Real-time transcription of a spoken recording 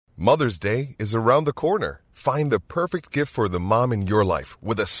Mother's Day is around the corner. Find the perfect gift for the mom in your life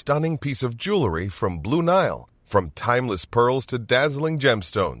with a stunning piece of jewelry from Blue Nile. From timeless pearls to dazzling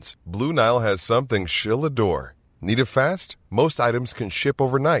gemstones, Blue Nile has something she'll adore. Need it fast? Most items can ship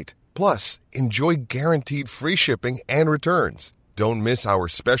overnight. Plus, enjoy guaranteed free shipping and returns. Don't miss our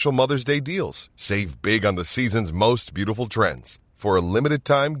special Mother's Day deals. Save big on the season's most beautiful trends. For a limited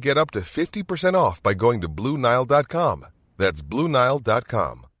time, get up to 50% off by going to BlueNile.com. That's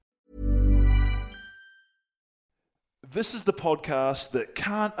BlueNile.com. This is the podcast that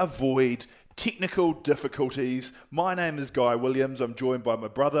can't avoid technical difficulties. My name is Guy Williams. I'm joined by my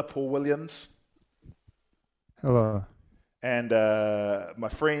brother, Paul Williams. Hello. And my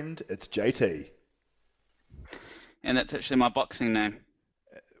friend, it's JT. And that's actually my boxing name.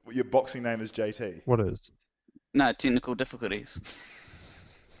 Your boxing name is JT? What is? No, technical difficulties.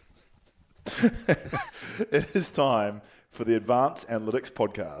 It is time for the Advanced Analytics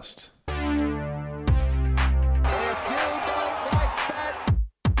Podcast.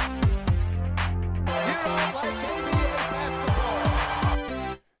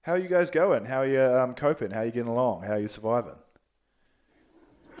 How are you guys going? How are you coping? How are you getting along? How are you surviving?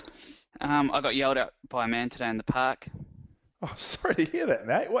 I got yelled at by a man today in the park. Oh, sorry to hear that,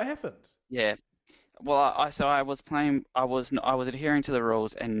 mate. What happened? Yeah. Well, I was playing. I was adhering to the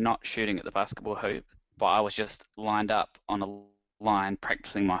rules and not shooting at the basketball hoop, but I was just lined up on a line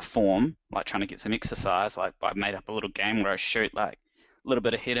practicing my form, like trying to get some exercise. Like I made up a little game where I shoot like a little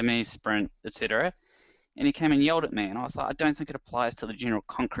bit ahead of me, sprint, etc. And he came and yelled at me, and I was like, I don't think it applies to the general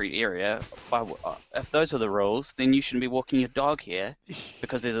concrete area. If those are the rules, then you shouldn't be walking your dog here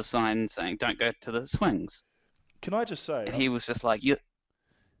because there's a sign saying don't go to the swings. Can I just say? And he was just like,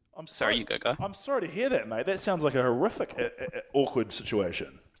 I'm sorry, you go. I'm sorry to hear that, mate. That sounds like a horrific, awkward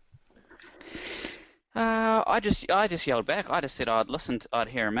situation. I just yelled back. I just said I'd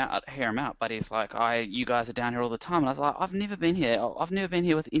hear him out. But he's like, you guys are down here all the time, and I was like, I've never been here. I've never been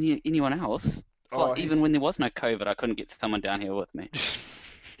here with anyone else. Like, even when there was no COVID, I couldn't get someone down here with me.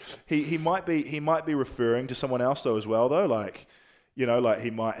 he might be referring to someone else though as well though. Like, you know, like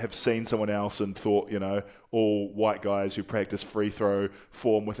he might have seen someone else and thought, you know, all white guys who practice free throw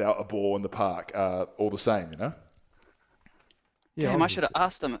form without a ball in the park are all the same, you know? Yeah, Damn, I should have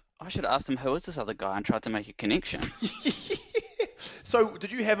asked him. Who is this other guy, and tried to make a connection. So,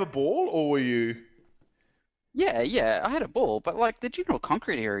 did you have a ball, or were you? Yeah, I had a ball, but like the general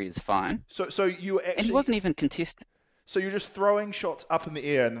concrete area is fine. So you actually. And he wasn't even contested. So you're just throwing shots up in the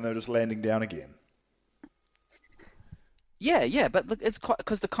air and then they're just landing down again. Yeah, but look, it's quite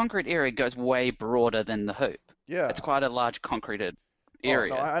because the concrete area goes way broader than the hoop. Yeah, it's quite a large concreted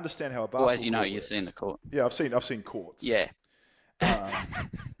area. Oh, no, I understand how a basketball. Well, as you know, court you've works. seen the court. Yeah, I've seen courts. Yeah.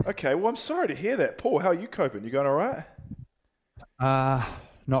 Okay, well, I'm sorry to hear that, Paul. How are you coping? You going all right?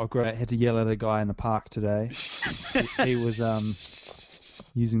 Not great. Had to yell at a guy in the park today. he was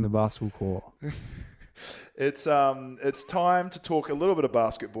using the basketball court. It's time to talk a little bit of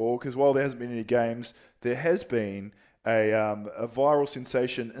basketball because while there hasn't been any games, there has been a viral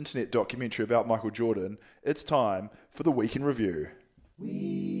sensation internet documentary about Michael Jordan. It's time for the Week in Review.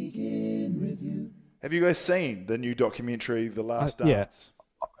 Week in Review. Have you guys seen the new documentary, The Last Dance?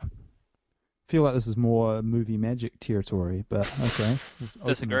 Yeah. I feel like this is more movie magic territory, but okay.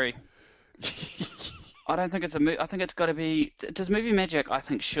 Disagree. I don't think it's a movie. I think it's got to be. Does movie magic? I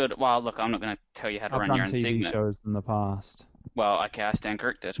think should. Well, look, I'm not going to tell you how to run your own TV segment. shows in the past. Well, okay, I stand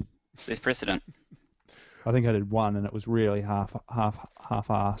corrected. There's precedent. I think I did one, and it was really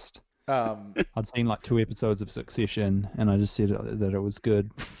half-assed. I'd seen like 2 episodes of Succession, and I just said that it was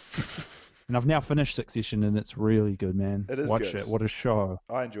good. And I've now finished Succession, and it's really good, man. It is Watch good. it. What a show.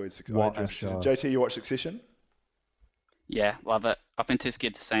 I enjoyed Succession. What a show. JT, you watch Succession? Yeah, love it. I've been too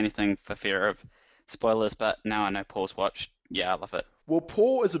scared to say anything for fear of spoilers, but now I know Paul's watched. Yeah, I love it. Well,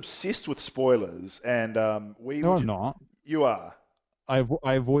 Paul is obsessed with spoilers, and No, I'm not. You are. I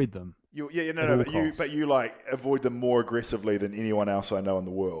avoid them. But you like avoid them more aggressively than anyone else I know in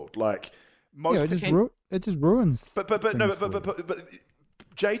the world. Like most. Yeah, it just ruins. But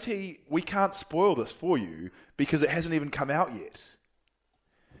JT, we can't spoil this for you because it hasn't even come out yet.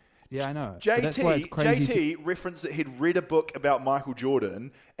 Yeah, I know. JT referenced that he'd read a book about Michael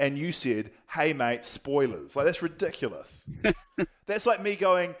Jordan, and you said, "Hey, mate, spoilers." Like that's ridiculous. That's like me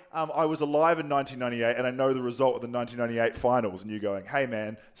going, "I was alive in 1998, and I know the result of the 1998 finals," and you going, "Hey,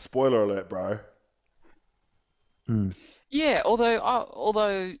 man, spoiler alert, bro." Mm. Yeah,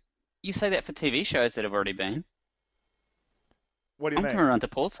 although you say that for TV shows that have already been. What do you mean? I'm coming around to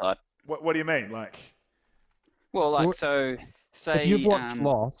Paul's side. What do you mean? Like, well, so say if you've watched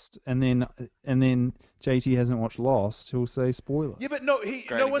Lost and then JT hasn't watched Lost, he'll say spoilers. Yeah, but no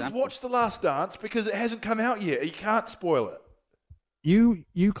one's watched The Last Dance because it hasn't come out yet. You can't spoil it. You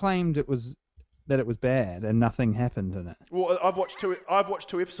claimed it was bad and nothing happened in it. Well, I've watched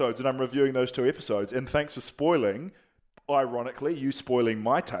two episodes and I'm reviewing those 2 episodes. And thanks for spoiling, ironically, you spoiling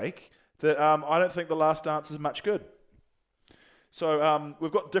my take that I don't think The Last Dance is much good. So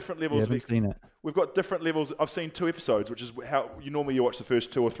we've got different levels. You haven't seen it. We've got different levels. I've seen 2 episodes, which is how you normally watch the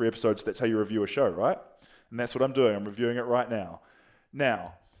first 2 or 3 episodes. That's how you review a show, right? And that's what I'm doing. I'm reviewing it right now.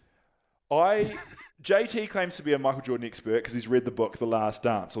 Now, JT claims to be a Michael Jordan expert because he's read the book The Last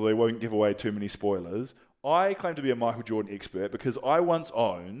Dance, although he won't give away too many spoilers. I claim to be a Michael Jordan expert because I once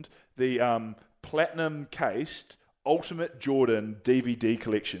owned the platinum-cased Ultimate Jordan DVD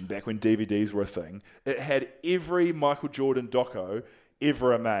collection back when DVDs were a thing. It had every Michael Jordan doco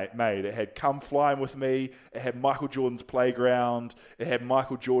ever made. It had Come Flying With Me, it had Michael Jordan's Playground, it had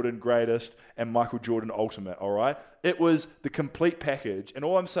Michael Jordan Greatest and Michael Jordan Ultimate, all right? It was the complete package. And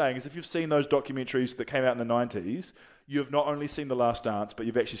all I'm saying is if you've seen those documentaries that came out in the 90s, you've not only seen The Last Dance, but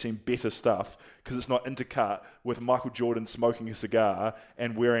you've actually seen better stuff because it's not intercut with Michael Jordan smoking a cigar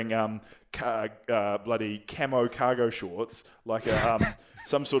and wearing bloody camo cargo shorts like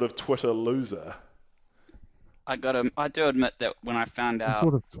some sort of Twitter loser. I do admit that when I found out...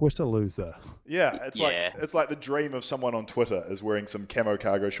 Some sort of Twitter loser. Yeah, it's like the dream of someone on Twitter is wearing some camo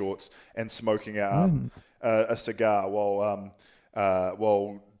cargo shorts and smoking a cigar while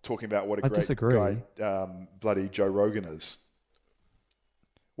talking about what a great guy bloody Joe Rogan is.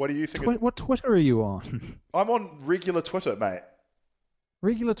 What do you think? What Twitter are you on? I'm on regular Twitter, mate.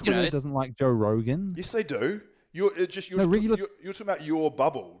 Regular Twitter doesn't like Joe Rogan? Yes, they do. You're talking about your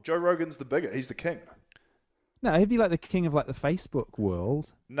bubble. Joe Rogan's the bigger. He's the king. No, he'd be like the king of like the Facebook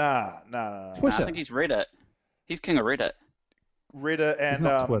world. Nah. Twitter. I think he's Reddit. He's king of Reddit. Reddit and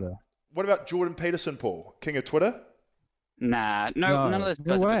not Twitter. What about Jordan Peterson, Paul? King of Twitter? Nah, none of those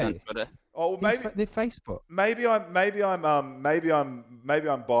guys are on Twitter. Oh, maybe they're Facebook. Maybe I'm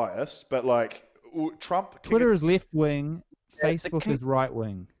biased, but like Trump. Twitter is left wing. Facebook is right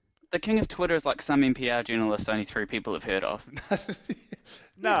wing. The king of Twitter is like some NPR journalists only 3 people have heard of.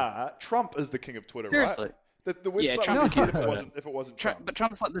 Nah, Trump is the king of Twitter, Seriously. right? The website Trump would be dead if it wasn't Trump. But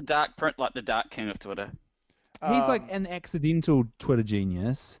Trump's like the dark king of Twitter. He's like an accidental Twitter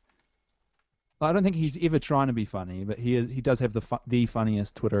genius. I don't think he's ever trying to be funny, but he does have the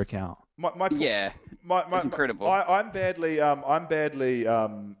funniest Twitter account. It's incredible. I'm badly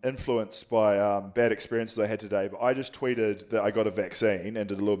influenced by bad experiences I had today. But I just tweeted that I got a vaccine and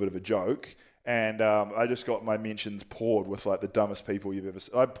did a little bit of a joke, and I just got my mentions poured with like the dumbest people you've ever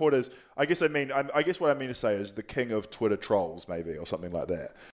seen. I guess what I mean to say is the king of Twitter trolls, maybe, or something like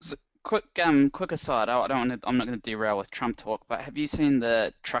that. So, quick aside. I'm not going to derail with Trump talk, but have you seen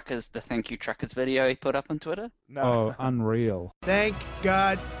the Thank You Truckers video he put up on Twitter? No. Oh, unreal! Thank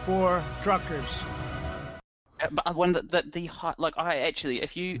God for truckers. But when if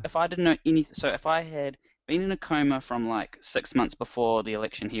I didn't know anything, so if I had been in a coma from like 6 months before the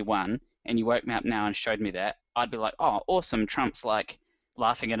election he won, and you woke me up now and showed me that, I'd be like, oh, awesome! Trump's like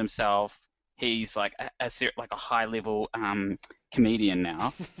laughing at himself. He's like a high level comedian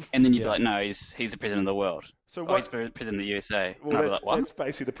now, and then you'd be like, no, he's the president of the world. So he's president of the USA. Well, that's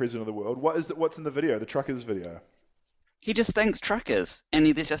basically the president of the world. What's in the video? The truckers video. He just thanks truckers,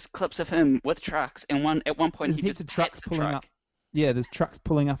 and there's just clips of him with trucks. And at one point, he just trucks pulling up. Yeah, there's trucks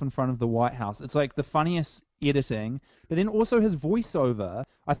pulling up in front of the White House. It's like the funniest editing, but then also his voiceover.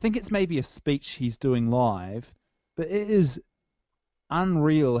 I think it's maybe a speech he's doing live, but it is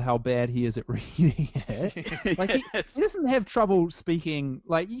unreal how bad he is at reading it. Like he doesn't have trouble speaking.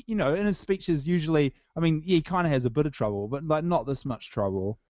 Like in his speeches usually. I mean, he kind of has a bit of trouble, but like not this much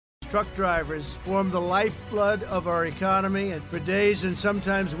trouble. Truck drivers form the lifeblood of our economy, and for days and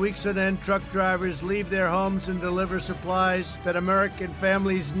sometimes weeks on end, truck drivers leave their homes and deliver supplies that American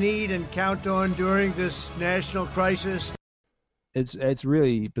families need and count on during this national crisis. It's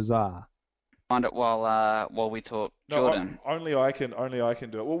really bizarre. Find it while we talk, Jordan. Only I can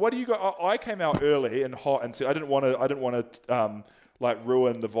do it. Well, what do you got? I came out early and hot and said I didn't want to like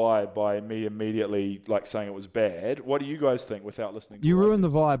ruin the vibe by me immediately like saying it was bad. What do you guys think without listening? You ruined the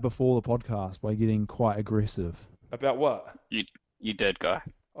vibe before the podcast by getting quite aggressive. About what? You did, Guy.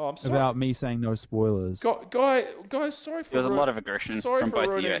 Oh, I'm sorry. About me saying no spoilers. Guys, sorry for. There was a lot of aggression from both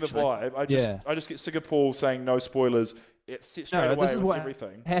of you. Ruining the vibe. I just get sick of Paul saying no spoilers. It's straight away this is with what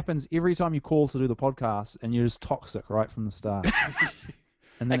everything. Happens every time you call to do the podcast, and you're just toxic right from the start.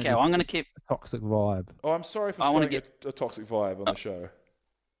 And then I'm going to keep a toxic vibe. Oh, I'm sorry for starting a toxic vibe on the show.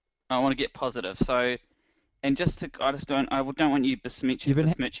 I want to get positive. So, And I just don't want you besmirching.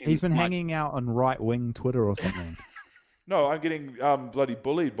 He's been hanging out on right-wing Twitter or something. No, I'm getting bloody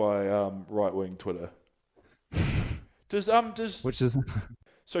bullied by right-wing Twitter. Which is...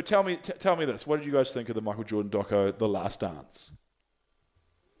 So tell me this. What did you guys think of the Michael Jordan doco, The Last Dance?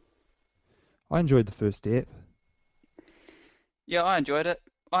 I enjoyed the first step. Yeah, I enjoyed it.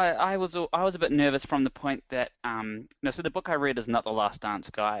 I was a bit nervous from the point that so the book I read is not The Last Dance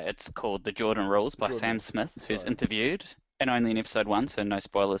guy. It's called The Jordan Rules by Sam Smith, who's interviewed, and only in episode 1, so no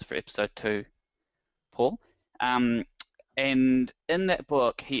spoilers for episode 2, Paul. And in that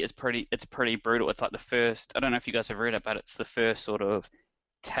book, it's pretty brutal. It's like the first, I don't know if you guys have read it, but it's the first sort of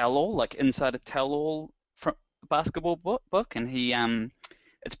tell-all, like insider tell-all from basketball book, and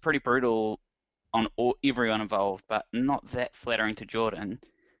it's pretty brutal on everyone involved, but not that flattering to Jordan.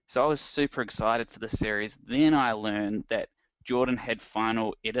 So I was super excited for the series. Then I learned that Jordan had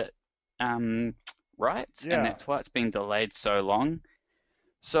final edit rights, and that's why it's been delayed so long.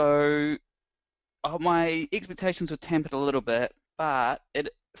 So my expectations were tempered a little bit, but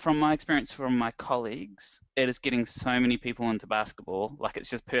from my experience from my colleagues, it is getting so many people into basketball. Like, it's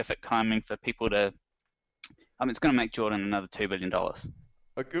just perfect timing for people to... it's going to make Jordan another $2 billion.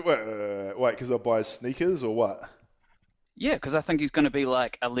 Wait, because they'll buy his sneakers or what? Yeah, because I think he's going to be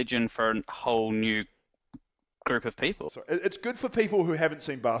like a legend for a whole new group of people. So it's good for people who haven't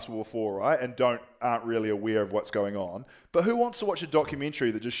seen basketball before, right, and aren't really aware of what's going on. But who wants to watch a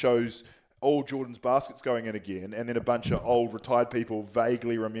documentary that just shows all Jordan's baskets going in again, and then a bunch of old retired people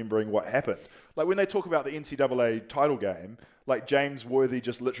vaguely remembering what happened? Like, when they talk about the NCAA title game, like, James Worthy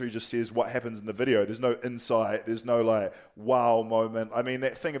literally just says what happens in the video. There's no insight. There's no, like, wow moment. I mean,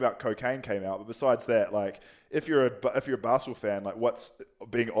 that thing about cocaine came out, but besides that, like, if you're a basketball fan, like, what's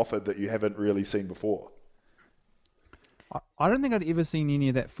being offered that you haven't really seen before? I don't think I'd ever seen any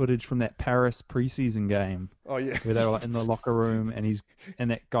of that footage from that Paris preseason game. Oh yeah, where they were like in the locker room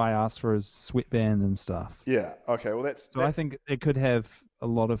and that guy asked for his sweatband and stuff. Yeah. Okay. Well, that's. I think it could have a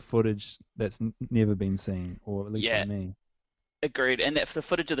lot of footage that's never been seen, or at least by me. Agreed. And the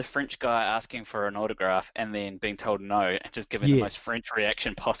footage of the French guy asking for an autograph and then being told no and just giving the most French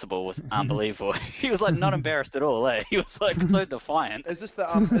reaction possible was unbelievable. He was like not embarrassed at all. He was like so defiant. Is this the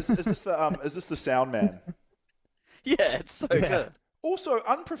is this the sound man? Yeah, it's so good. Also,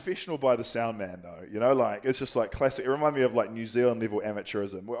 unprofessional by the sound man, though. You know, like, it's just like classic. It reminded me of like New Zealand level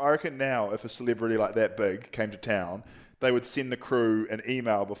amateurism. Where I reckon now, if a celebrity like that big came to town, they would send the crew an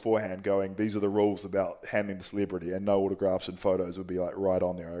email beforehand going, these are the rules about handling the celebrity, and no autographs and photos would be like right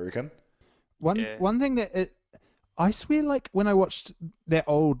on there, I reckon. One thing that I swear, like, when I watched the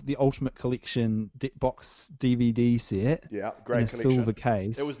Ultimate Collection box DVD set, great collection, silver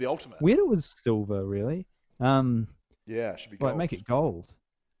case, it was the ultimate. Weird, it was silver, really. It should be gold. Like, make it gold.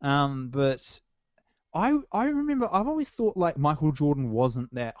 But I remember I've always thought like Michael Jordan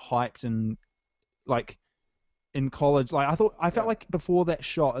wasn't that hyped in college. Like, I felt like before that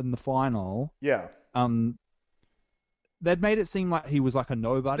shot in the final, they'd made it seem like he was like a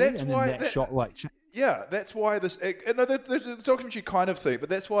nobody, that's why this. No, the documentary kind of thing, but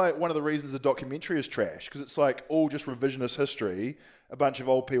that's why one of the reasons the documentary is trash, because it's like all just revisionist history. A bunch of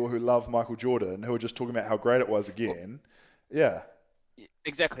old people who love Michael Jordan who are just talking about how great it was again. Yeah.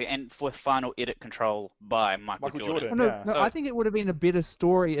 Exactly, and with final edit control by Michael Jordan. No, I think it would have been a better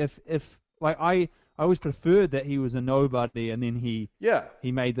story if like I always preferred that he was a nobody and then he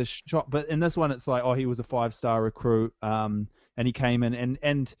made this shot. But in this one, it's like, he was a 5-star recruit, and he came in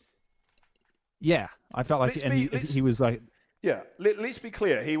and I felt like he was like. Yeah, let's be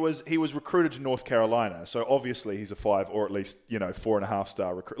clear. He was recruited to North Carolina, so obviously he's a 5 or at least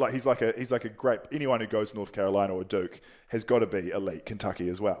 4.5-star recruit. Like, he's like a great, anyone who goes to North Carolina or Duke has got to be elite. Kentucky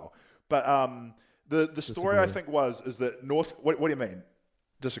as well. But the story I think is that North. What do you mean?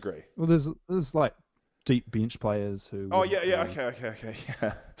 Disagree? Well, there's like deep bench players who. Oh okay,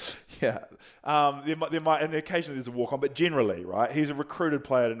 yeah. There might, and occasionally there's a walk on, but generally, right? He's a recruited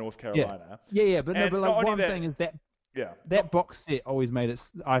player to North Carolina. Yeah. But what I'm saying is that. Yeah, that box set always made it.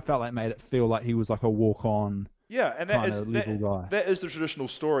 I felt like made it feel like he was like a walk-on. Yeah, and that is the traditional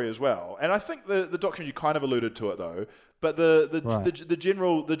story as well. And I think the documentary kind of alluded to it though. But the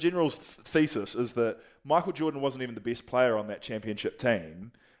general thesis is that Michael Jordan wasn't even the best player on that championship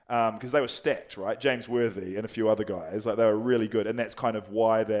team, because they were stacked, right? James Worthy and a few other guys, like, they were really good, and that's kind of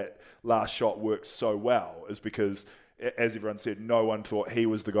why that last shot works so well, is because, as everyone said, no one thought he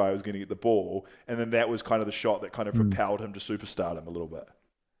was the guy who was going to get the ball, and then that was kind of the shot that kind of propelled him to superstardom a little bit.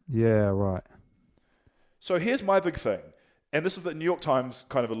 Yeah, right. So here's my big thing, and this is the New York Times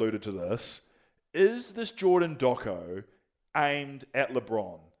kind of alluded to this. Is this Jordan doco aimed at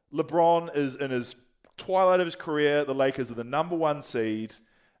LeBron? LeBron is in his twilight of his career. The Lakers are the number 1 seed.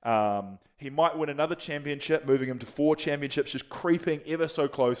 He might win another championship, moving him to 4 championships, just creeping ever so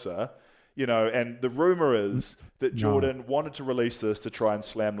closer. And the rumor is that Jordan wanted to release this to try and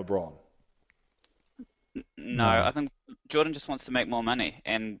slam LeBron. No, I think Jordan just wants to make more money,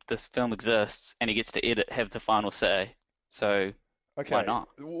 and this film exists, and he gets to have the final say. So why not?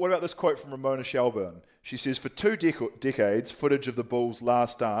 What about this quote from Ramona Shelburne? She says, for 2 decades, footage of the Bulls'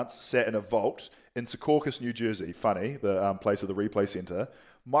 last dance sat in a vault in Secaucus, New Jersey. Funny, the place of the replay center.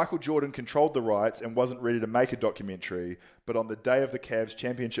 Michael Jordan controlled the rights and wasn't ready to make a documentary, but on the day of the Cavs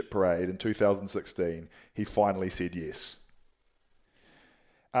championship parade in 2016, he finally said yes.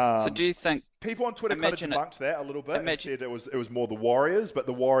 So do you think people on Twitter kind of debunked that a little bit and said it was more the Warriors, but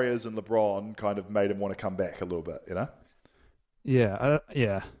the Warriors and LeBron kind of made him want to come back a little bit, Yeah,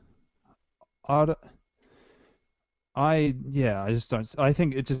 I just don't. I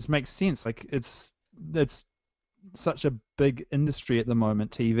think it just makes sense. Like it's such a big industry at the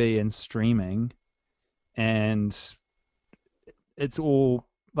moment, TV and streaming, and it's all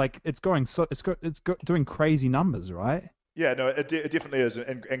like it's doing crazy numbers, right? Yeah, no, it definitely is,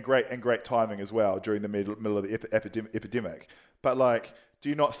 and great timing as well during the middle of the epidemic. But like, do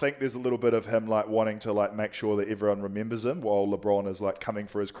you not think there's a little bit of him like wanting to like make sure that everyone remembers him while LeBron is like coming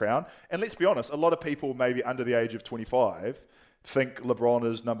for his crown? And let's be honest, a lot of people maybe under the age of 25 think LeBron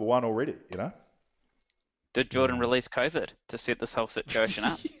is number 1 already. Did Jordan release COVID to set this whole situation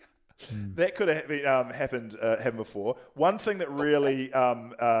up? That could have been, happened before. One thing that really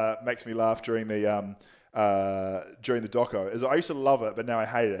makes me laugh during the doco is I used to love it, but now I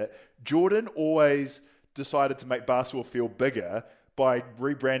hate it. Jordan always decided to make basketball feel bigger by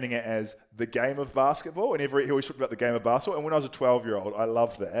rebranding it as the game of basketball, and he always talked about the game of basketball. And when I was a 12-year-old, I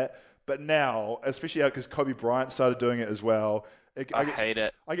loved that. But now, especially because Kobe Bryant started doing it as well, I hate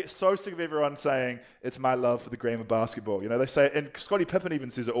it. I get so sick of everyone saying it's my love for the game of basketball. They say, and Scottie Pippen even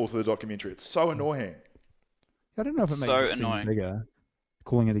says it all through the documentary. It's so annoying. I don't know if it makes it seem bigger,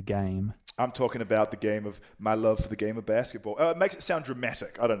 calling it a game. I'm talking about the game of my love for the game of basketball. It makes it sound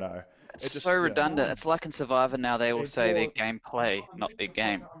dramatic. I don't know. It's just so redundant. It's like in Survivor now they all say their gameplay, not their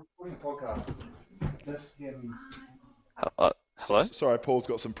game. Hello? Sorry, Paul's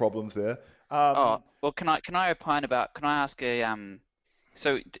got some problems there. Well, can I opine about? Can I ask a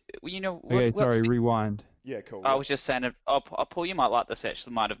So rewind. Yeah, cool. I was just saying, Paul, you might like this.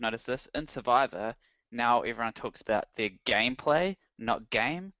 Actually, might have noticed this in Survivor. Now everyone talks about their gameplay, not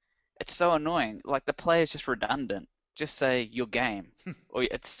game. It's so annoying. Like the play is just redundant. Just say your game.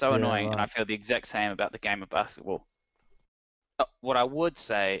 It's so annoying, right. And I feel the exact same about the game of basketball. What I would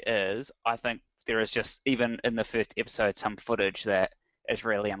say is, I think there is just, even in the first episode, some footage that is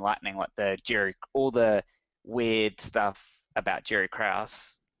really enlightening, like all the weird stuff about Jerry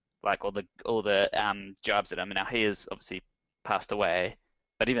Krause, like all the jabs at him. Now he is obviously passed away,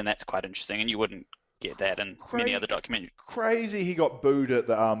 but even that's quite interesting, and you wouldn't get that in many other documentaries. Crazy he got booed at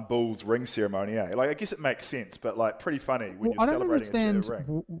the Bulls ring ceremony, eh? Like, I guess it makes sense, but like pretty funny when you're celebrating a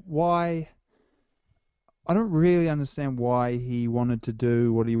ring. Why. I don't really understand why he wanted to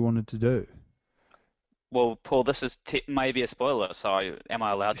do what he wanted to do. Well, Paul, this is maybe a spoiler, so am I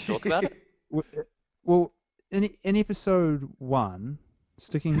allowed to talk about it? Well, in episode 1,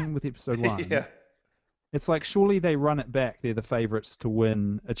 sticking with episode 1, yeah. It's like surely they run it back. They're the favourites to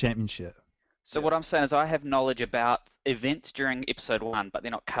win a championship. So what I'm saying is I have knowledge about events during episode 1, but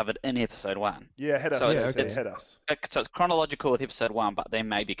they're not covered in episode 1. Yeah, hit us. So hit us. So it's chronological with episode 1, but they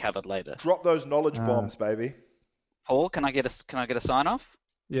may be covered later. Drop those knowledge bombs, baby. Paul, can I get a sign off?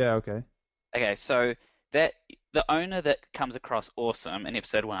 Yeah, okay. Okay, so the owner that comes across awesome in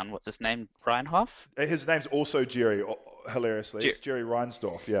episode 1, what's his name? Reinhoff? His name's also Jerry, hilariously. It's Jerry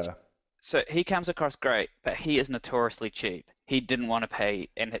Reinsdorf, yeah. So he comes across great, but he is notoriously cheap. He didn't want to pay,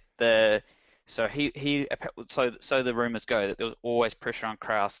 and so the rumors go that there was always pressure on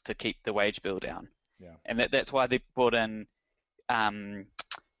Krause to keep the wage bill down. Yeah. And that's why they brought in,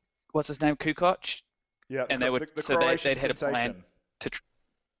 what's his name, Kukoc? Yeah. And they'd had a plan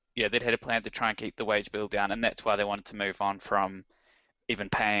they'd had a plan to try and keep the wage bill down, and that's why they wanted to move on from even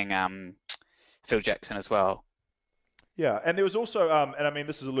paying Phil Jackson as well. Yeah, and there was also, and I mean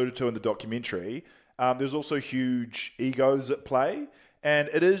this is alluded to in the documentary, there's also huge egos at play. And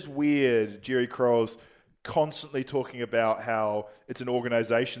it is weird, Jerry Krause constantly talking about how it's an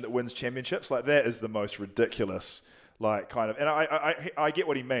organization that wins championships. Like, that is the most ridiculous, like, kind of... And I get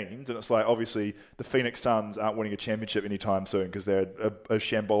what he means, and it's like, obviously, the Phoenix Suns aren't winning a championship anytime soon because they're a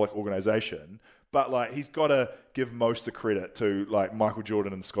shambolic organization. But, like, he's got to give most of the credit to, like, Michael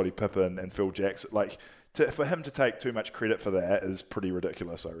Jordan and Scottie Pippen and Phil Jackson. Like, for him to take too much credit for that is pretty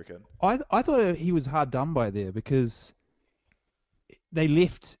ridiculous, I reckon. I thought he was hard done by there because they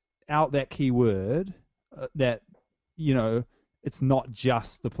left out that key word that, it's not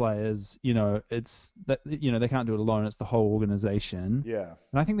just the players, it's that, they can't do it alone. It's the whole organization. Yeah.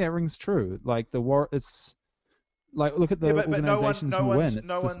 And I think that rings true. Like it's like, look at the organizations who win.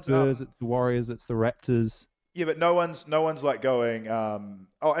 It's the Spurs, it's the Warriors, it's the Raptors. Yeah, but no one's like going. And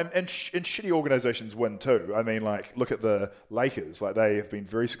shitty organizations win too. I mean, like, look at the Lakers. Like, they have been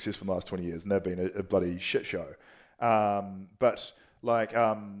very successful in the last 20 years, and they've been a bloody shit show. But like,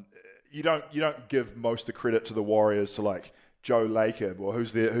 you don't give most of the credit to the Warriors to like Joe Lacob or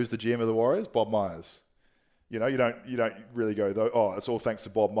who's the GM of the Warriors, Bob Myers. You don't really go though. Oh, it's all thanks to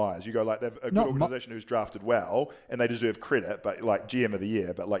Bob Myers. You go like they've a good organization who's drafted well and they deserve credit, but like GM of the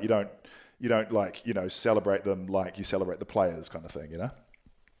year. But like you don't like celebrate them like you celebrate the players, kind of thing.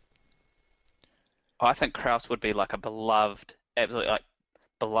 I think Krause would be like a absolutely like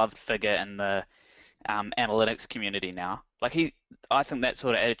beloved figure in the analytics community now. Like I think that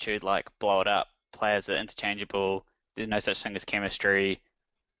sort of attitude, like blow it up, players are interchangeable. There's no such thing as chemistry.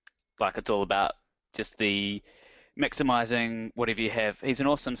 Like it's all about just the maximizing whatever you have. He was an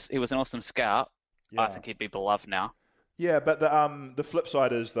awesome scout. Yeah. I think he'd be beloved now. Yeah, but the flip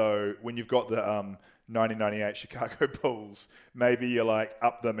side is though, when you've got the 1998 Chicago Bulls, maybe you like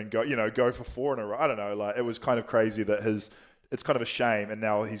up them and go for 4 in a row. I don't know. Like it was kind of crazy that it's kind of a shame, and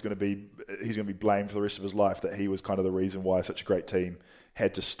now he's going to be blamed for the rest of his life that he was kind of the reason why such a great team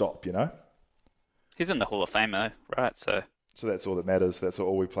had to stop. He's in the Hall of Fame though, right? So that's all that matters. That's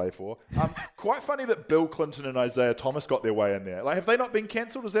all we play for. Quite funny that Bill Clinton and Isaiah Thomas got their way in there. Like, have they not been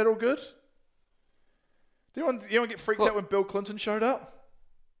cancelled? Is that all good? Did anyone get freaked out when Bill Clinton showed up?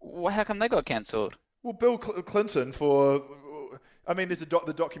 Well, how come they got cancelled? Well, Bill Clinton there's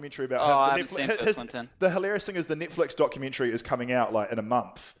the documentary about Clinton. The hilarious thing is the Netflix documentary is coming out like in a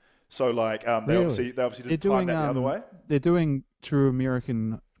month. So like they obviously didn't time that the other way. They're doing True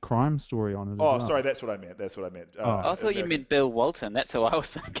American Crime Story on it. Oh, sorry, that's what I meant. I thought you meant Bill Walton. That's who I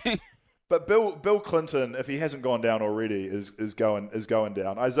was thinking. But Bill Clinton, if he hasn't gone down already, is going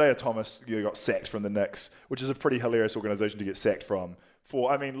down. Isaiah Thomas got sacked from the Knicks, which is a pretty hilarious organization to get sacked from.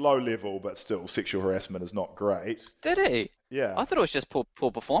 For low level, but still sexual harassment is not great. Did he? Yeah. I thought it was just poor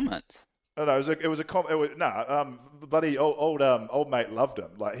performance. No, bloody old mate loved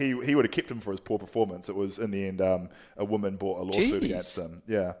him. Like he would have kept him for his poor performance. It was in the end a woman brought a lawsuit against him.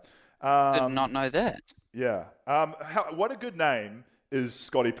 Yeah. Did not know that. Yeah. What a good name is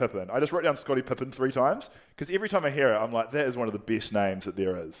Scottie Pippen. I just wrote down Scottie Pippen 3 times because every time I hear it, I'm like, that is one of the best names that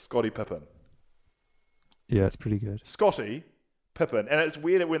there is. Scottie Pippen. Yeah, it's pretty good. Scottie Pippen. And it's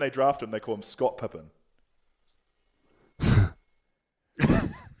weird when they draft him, they call him Scott Pippen.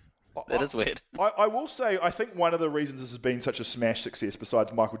 That is weird. I will say, I think one of the reasons this has been such a smash success,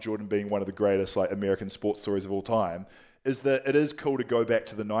 besides Michael Jordan being one of the greatest American sports stories of all time, is that it is cool to go back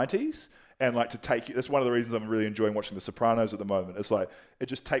to the 90s and to take you. That's one of the reasons I'm really enjoying watching The Sopranos at the moment. It's like it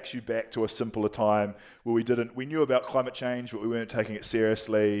just takes you back to a simpler time where we knew about climate change, but we weren't taking it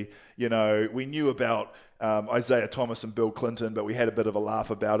seriously. We knew about Isaiah Thomas and Bill Clinton, but we had a bit of a laugh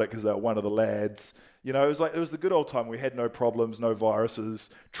about it because they were one of the lads. It was the good old time. We had no problems, no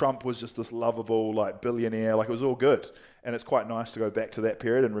viruses. Trump was just this lovable billionaire. It was all good, and it's quite nice to go back to that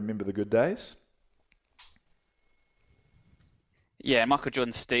period and remember the good days. Yeah, Michael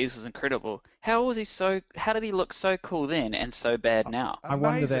Jordan's steez was incredible. How did he look so cool then and so bad now? I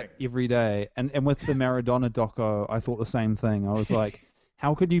wonder that every day. And with the Maradona doco, I thought the same thing. I was like,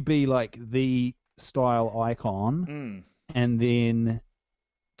 how could you be the style icon and then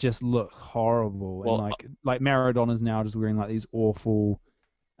just look horrible? Well, and like Maradona's now just wearing these awful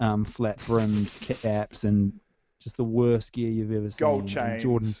flat brimmed caps and just the worst gear you've ever seen. Gold chains.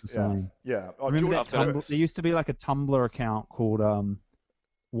 Jordan's the same. Yeah. Remember there used to be a Tumblr account called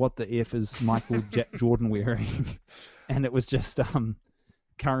What the F is Michael Jordan wearing? And it was just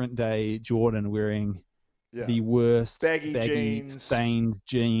current day Jordan wearing the worst baggy jeans, stained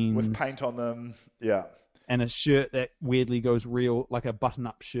jeans with paint on them. Yeah. And a shirt that weirdly goes real, like a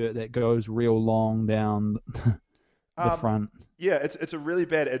button-up shirt that goes real long down the front. Yeah, it's a really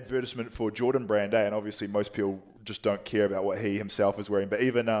bad advertisement for Jordan Brand, and obviously most people just don't care about what he himself is wearing. But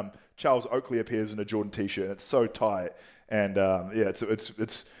even Charles Oakley appears in a Jordan T-shirt, and it's so tight. And it's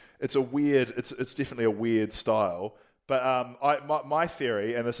definitely a weird style. But my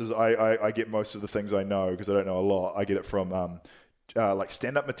theory, and this is I get most of the things I know because I don't know a lot. I get it from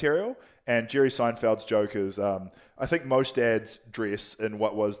stand-up material. And Jerry Seinfeld's joke is, I think most dads dress in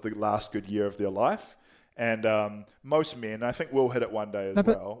what was the last good year of their life. And most men, I think we'll hit it one day as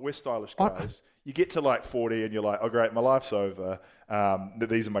well. We're stylish guys. You get to like 40 and you're like, oh great, my life's over.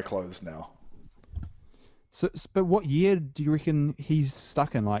 These are my clothes now. So, but what year do you reckon he's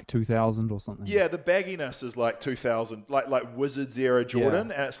stuck in? Like 2000 or something? Yeah, the bagginess is like 2000, like Wizards era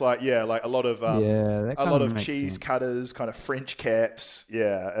Jordan, and it's like like a lot of cheese cutters, kind of French caps.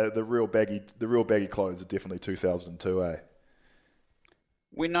 Yeah, the real baggy clothes are definitely 2002.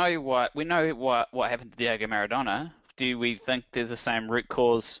 We know what happened to Diego Maradona. Do we think there's the same root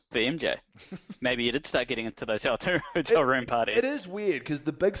cause for MJ? Maybe he did start getting into those hotel room parties. It is weird because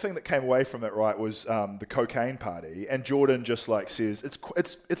the big thing that came away from it, right, was the cocaine party, and Jordan just like says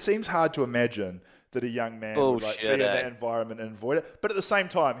it seems hard to imagine that a young man would like be in that environment and avoid it. But at the same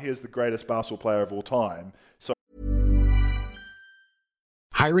time, he is the greatest basketball player of all time. So,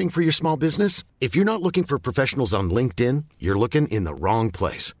 hiring for your small business? If you're not looking for professionals on LinkedIn, you're looking in the wrong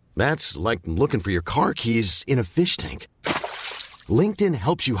place. That's like looking for your car keys in a fish tank. LinkedIn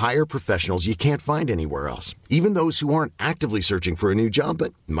helps you hire professionals you can't find anywhere else, even those who aren't actively searching for a new job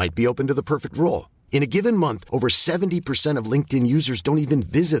but might be open to the perfect role. In a given month, over 70% of LinkedIn users don't even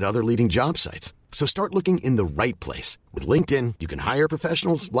visit other leading job sites. So start looking in the right place. With LinkedIn, you can hire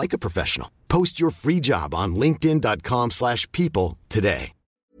professionals like a professional. Post your free job on linkedin.com/people today.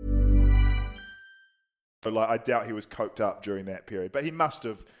 Like, I doubt he was coked up during that period, but he must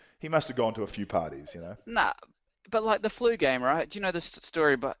have gone to a few parties, you know. Nah, but like the flu game, right? Do you know the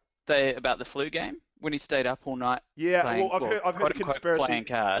story about the flu game when he stayed up all night? Yeah, playing, I've heard the conspiracy. Playing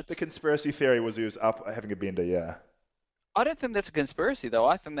cards. The conspiracy theory was he was up having a bender. Yeah. I don't think that's a conspiracy though.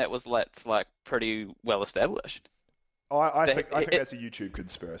 I think that was like pretty well established. I think that's a YouTube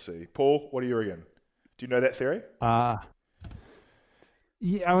conspiracy. Paul, what do you reckon? Do you know that theory?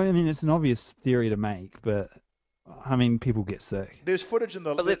 Yeah, I mean, it's an obvious theory to make, but I mean, people get sick. There's footage in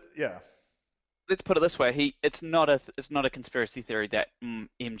the yeah. Let's put it this way: it's not a conspiracy theory that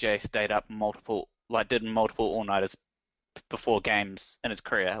MJ stayed up did multiple all-nighters before games in his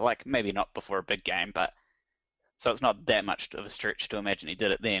career. Like maybe not before a big game, but so it's not that much of a stretch to imagine he did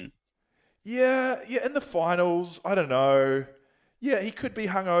it then. Yeah, in the finals, I don't know. Yeah, he could be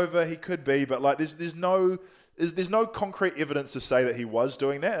hungover, he could be, but like there's no concrete evidence to say that he was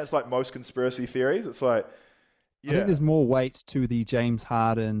doing that. It's like most conspiracy theories. It's like, yeah. I think there's more weight to the James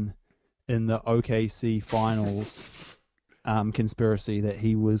Harden in the OKC finals conspiracy that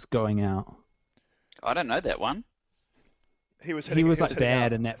he was going out. I don't know that one. He was like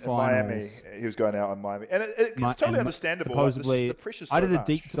bad in that finals. Miami. He was going out in Miami, and it's totally understandable. Supposedly, the pressure's so I did a much.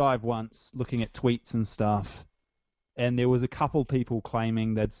 deep dive once looking at tweets and stuff, and there was a couple people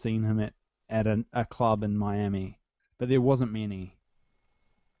claiming they'd seen him at a club in Miami, but there wasn't many.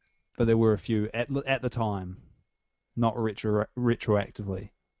 But there were a few at the time, not retroactively.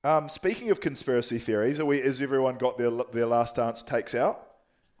 Speaking of conspiracy theories, has everyone got their last dance takes out?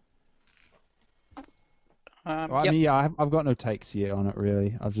 I mean, yeah, I've got no takes yet on it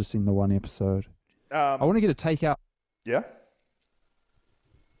really. I've just seen the one episode. I want to get a take out. Yeah.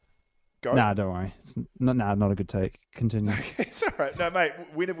 Go. Nah, don't worry. It's not a good take. Continue. Okay, it's all right. No, mate,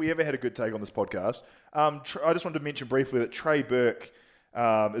 when have we ever had a good take on this podcast? I just wanted to mention briefly that Trey Burke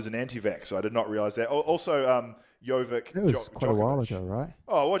is an anti-vax. I did not realise that. Also, Jovic. It was quite a while ago, right?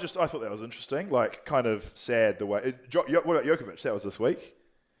 Oh, well, I thought that was interesting. Like, kind of sad the way. What about Djokovic? That was this week.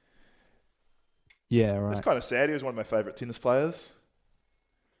 Yeah, right. It's kind of sad. He was one of my favourite tennis players.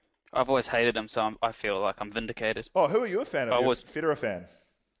 I've always hated him, so I feel like I'm vindicated. Oh, who are you a fan of? You're a Federer fan?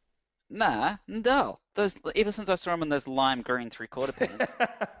 Nah, Nadal. Ever since I saw him in those lime green 3/4 pants.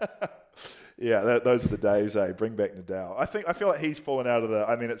 Yeah, those are the days, eh? Bring back Nadal. I feel like he's fallen out of the...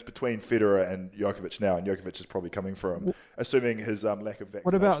 I mean, it's between Federer and Djokovic now, and Djokovic is probably coming for him, assuming his lack of vaccination.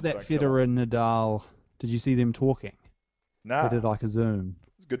 What about that Federer and Nadal? Did you see them talking? Nah. They did like a Zoom.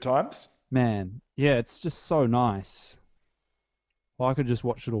 Good times? Man, yeah, it's just so nice. Well, I could just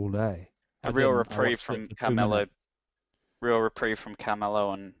watch it all day. A real reprieve from Carmelo. Real reprieve from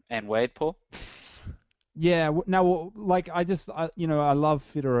Carmelo and Wade, Paul? Yeah, like I love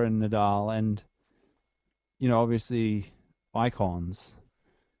Federer and Nadal, and obviously icons.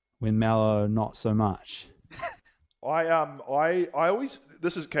 When Melo, not so much. I always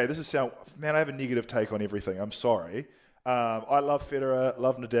this is man. I have a negative take on everything. I'm sorry. I love Federer,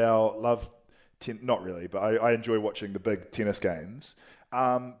 love Nadal, not really, but I enjoy watching the big tennis games.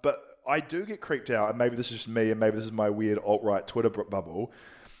 But I do get creeped out, and maybe this is just me, and maybe this is my weird alt-right Twitter bubble.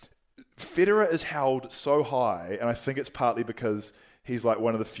 Federer is held so high, and I think it's partly because he's like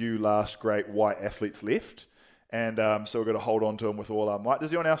one of the few last great white athletes left, and so we've got to hold on to him with all our might.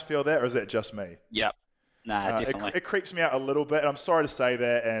 Does anyone else feel that, or is that just me? Yep. Nah, definitely. It creeps me out a little bit, and I'm sorry to say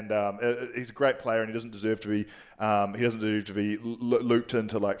that. And he's a great player, and he doesn't deserve to be. Looped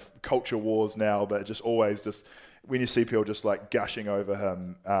into like culture wars now. But just always when you see people just like gushing over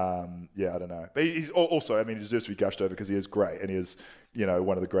him, I don't know. But he's also, I mean, he deserves to be gushed over because he is great, and he is,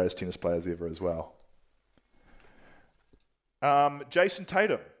 one of the greatest tennis players ever as well. Jason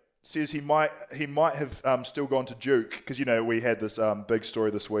Tatum says he might have still gone to Duke because we had this big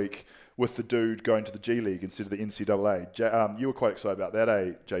story this week with the dude going to the G League instead of the NCAA. You were quite excited about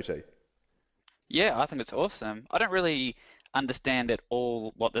that, JT? Yeah, I think it's awesome. I don't really understand at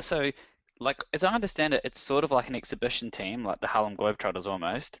all what this. So, like, as I understand it, it's sort of like an exhibition team, like the Harlem Globetrotters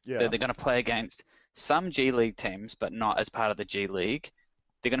almost. Yeah. They're going to play against some G League teams, but not as part of the G League.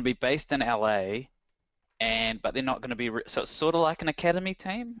 They're going to be based in LA, but they're not going to be. So it's sort of like an academy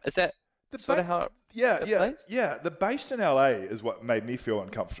team. Is that sort of how? Yeah. The base in LA is what made me feel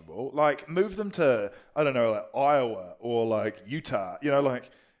uncomfortable. Like, move them to, I don't know, like Iowa or like Utah.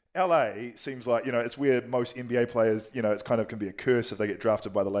 Like LA seems like, it's where most NBA players, it's kind of can be a curse if they get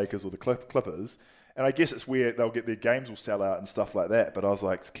drafted by the Lakers or the Clippers. And I guess it's where they'll get their games will sell out and stuff like that. But I was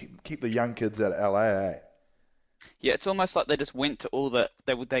like, keep the young kids out of LA. Yeah, it's almost like they just went to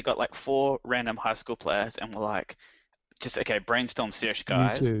they got like 4 random high school players and were like, brainstorm sesh,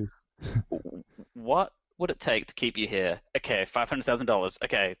 guys. You too. What would it take to keep you here? Okay, $500,000.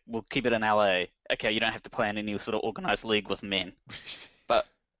 Okay, we'll keep it in LA. Okay, you don't have to play in any sort of organized league with men.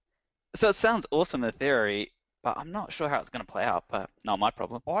 So it sounds awesome in theory, but I'm not sure how it's going to play out, but not my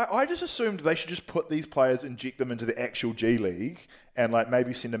problem. I just assumed they should just put these players, inject them into the actual G League and like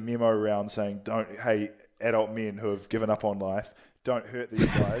maybe send a memo around saying, hey, adult men who have given up on life, don't hurt these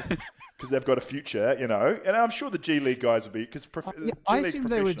guys because they've got a future, And I'm sure the G League guys would be, because I assumed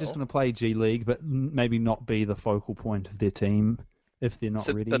they were just going to play G League, but maybe not be the focal point of their team if they're not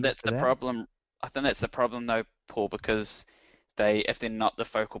ready. But that's the problem. I think that's the problem though, Paul, because if they're not the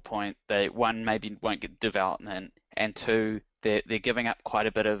focal point, they, one, maybe won't get development, and 2, they're giving up quite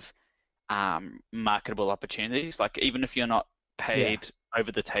a bit of marketable opportunities. Like, even if you're not paid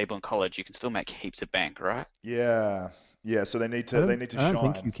over the table in college, you can still make heaps of bank, right? Yeah. So they need to shine. I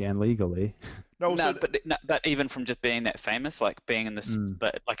don't think you can legally. But even from just being that famous, like being in this,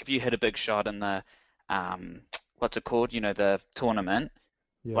 like if you hit a big shot in the, what's it called? The tournament.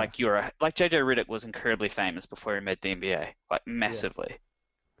 Yeah. Like JJ Redick was incredibly famous before he made the NBA, like massively.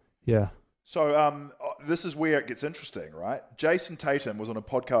 Yeah. So this is where it gets interesting, right? Jason Tatum was on a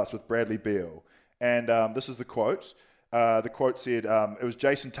podcast with Bradley Beal, and this is the quote. The quote said, it was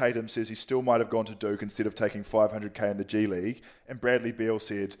Jason Tatum says he still might have gone to Duke instead of taking $500K in the G League, and Bradley Beal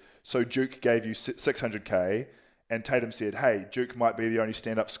said, so Duke gave you $600K, and Tatum said, hey, Duke might be the only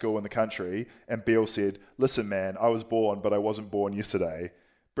stand-up school in the country, and Beal said, listen, man, I was born, but I wasn't born yesterday.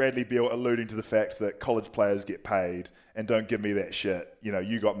 Bradley Beal alluding to the fact that college players get paid and don't give me that shit.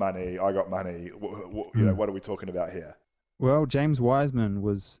 You got money, I got money. What are we talking about here? Well, James Wiseman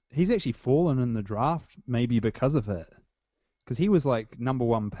he's actually fallen in the draft maybe because of it. Because he was like number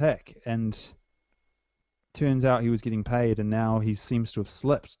 1 pick, and turns out he was getting paid, and now he seems to have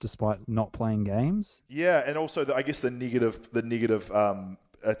slipped despite not playing games. Yeah, and also I guess the negative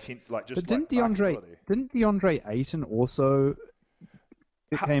attempt, like just. But didn't DeAndre Ayton also?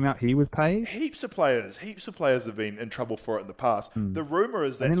 It came out he was paid. Heaps of players have been in trouble for it in the past. The rumor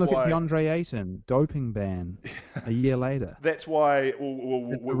is that's why. And then look at DeAndre Ayton, doping ban a year later. That's why.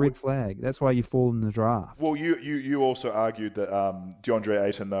 It's a red flag. That's why you fall in the draft. Well, you also argued that DeAndre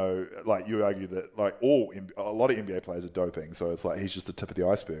Ayton, though, like you argued that like a lot of NBA players are doping, so it's like he's just the tip of the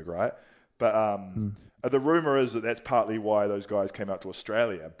iceberg, right? But the rumor is that that's partly why those guys came out to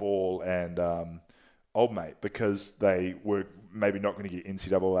Australia, Ball and Old Mate, because they were maybe not going to get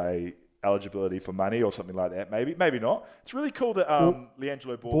NCAA eligibility for money or something like that. Maybe not. It's really cool that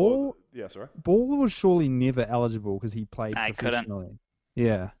LiAngelo Ball. Yeah, sorry. Ball was surely never eligible because he played professionally.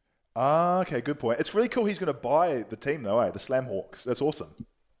 Yeah. Okay, good point. It's really cool he's going to buy the team though, the Slam Hawks. That's awesome.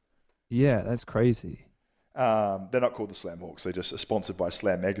 Yeah, that's crazy. They're not called the Slam Hawks. They're just sponsored by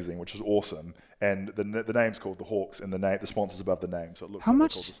Slam Magazine, which is awesome. And the name's called the Hawks, and the sponsor's above the name, so it looks like they're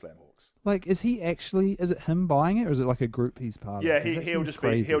called the Slam Hawks. Like, is it him buying it, or is it like a group he's part of? Yeah, he'll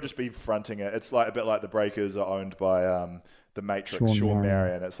just be fronting it. It's like a bit like the Breakers are owned by the Matrix, Sean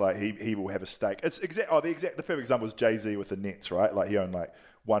Marion. It's like he will have a stake. It's the perfect example was Jay-Z with the Nets, right? Like he owned like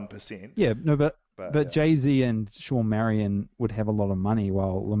 1%. Yeah, no, but Jay-Z and Sean Marion would have a lot of money,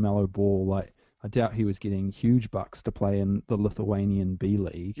 while LaMelo Ball, like, I doubt he was getting huge bucks to play in the Lithuanian B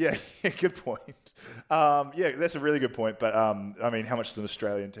League. Yeah, good point. Yeah, that's a really good point. But I mean, how much does an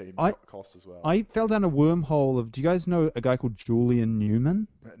Australian team cost as well? I fell down a wormhole of. Do you guys know a guy called Julian Newman?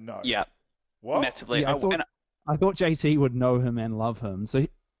 No. Yeah. What? massively. Yeah, I thought JT would know him and love him. So,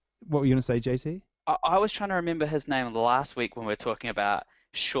 what were you gonna say, JT? I was trying to remember his name last week when we were talking about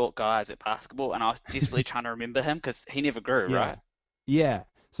short guys at basketball, and I was desperately trying to remember him because he never grew, right? Yeah.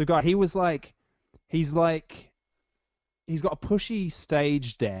 So, guy, he's got a pushy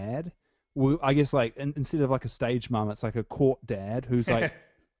stage dad. Well, I guess instead of like a stage mum, it's like a court dad who's like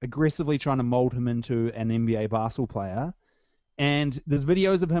aggressively trying to mold him into an NBA basketball player. And there's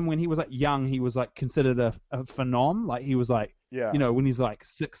videos of him when he was like young. He was like considered a phenom. Like he was like, when he's like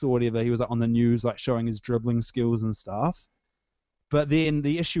 6 or whatever, he was like on the news like showing his dribbling skills and stuff. But then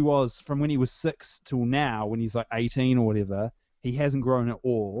the issue was from when he was 6 till now, when he's like 18 or whatever, he hasn't grown at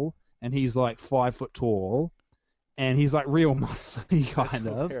all, and he's like 5 foot tall, and he's like real muscly kind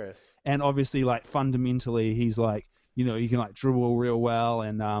of. Hilarious. And obviously like fundamentally he's like, he can like dribble real well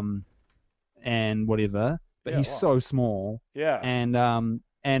and whatever. But he's so small. Yeah.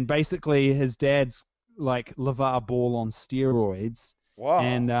 And basically his dad's like LeVar Ball on steroids. Wow.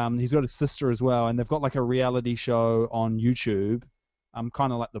 And he's got a sister as well, and they've got like a reality show on YouTube,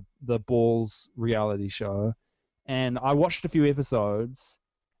 kind of like the Balls reality show. And I watched a few episodes,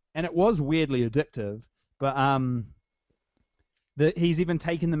 and it was weirdly addictive. But he's even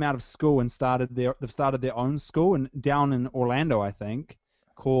taken them out of school and they've started their own school down in Orlando, I think,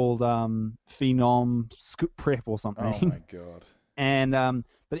 called Phenom Prep or something. Oh my god. And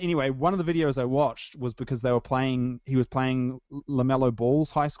but anyway, one of the videos I watched was because he was playing LaMelo Ball's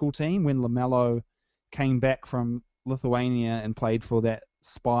high school team when LaMelo came back from Lithuania and played for that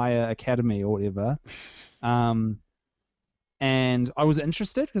Spire Academy or whatever. And I was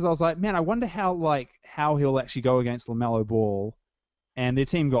interested because I was like, man, I wonder how he'll actually go against LaMelo Ball. And their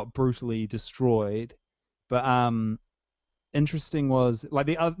team got brutally destroyed. But interesting was and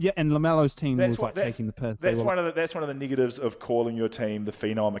LaMelo's team was taking the piss. That's one of the negatives of calling your team the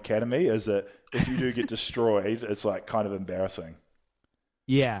Phenom Academy, is that if you do get destroyed, it's like kind of embarrassing.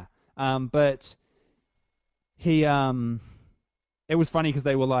 Yeah, but he it was funny because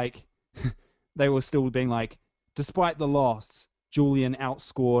they were like they were still being like, despite the loss, Julian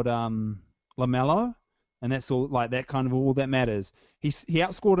outscored LaMelo, and that's all, like that kind of all that matters. He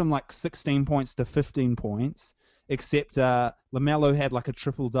outscored him like 16 points to 15 points. Except LaMelo had like a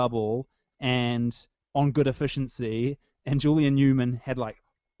triple-double and on good efficiency, and Julian Newman had like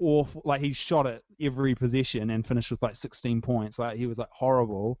awful, like he shot at every possession and finished with like 16 points. Like he was like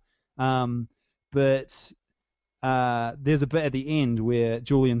horrible. But there's a bit at the end where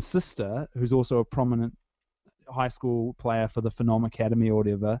Julian's sister, who's also a prominent high school player for the Phenom Academy or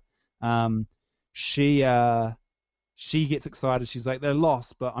whatever, she gets excited. She's like, they're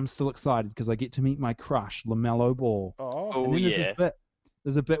lost, but I'm still excited because I get to meet my crush, LaMelo Ball. Oh, and then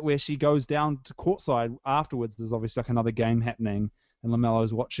there's a bit where she goes down to courtside afterwards. There's obviously like another game happening, and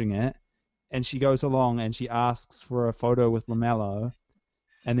LaMelo's watching it. And she goes along and she asks for a photo with LaMelo.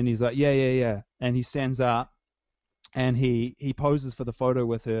 And then he's like, yeah. And he stands up and he poses for the photo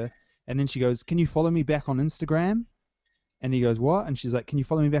with her. And then she goes, can you follow me back on Instagram? And he goes, what? And she's like, can you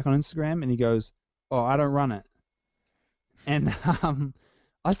follow me back on Instagram? And he goes, oh, I don't run it. And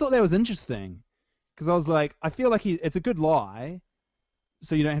I thought that was interesting because I was like, I feel like it's a good lie,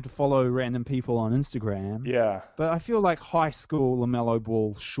 so you don't have to follow random people on Instagram. Yeah. But I feel like high school LaMelo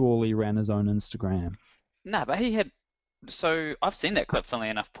Ball surely ran his own Instagram. Nah, but he had. So I've seen that clip, funnily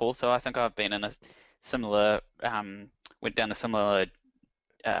enough, Paul. So I think I've been in a similar, went down a similar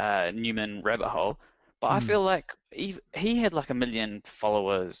Newman rabbit hole. But I feel like he had like 1 million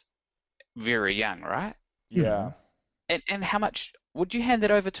followers very young, right? Yeah. And how much would you hand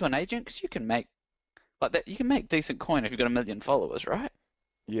that over to an agent? Because you can make like that. You can make decent coin if you've got 1 million followers, right?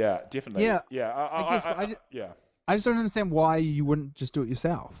 Yeah, definitely. Yeah. Yeah. I just don't understand why you wouldn't just do it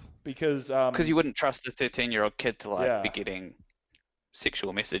yourself. Because you wouldn't trust a 13-year-old kid to be getting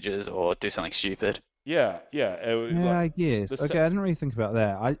sexual messages or do something stupid. Yeah. I guess. Okay, I didn't really think about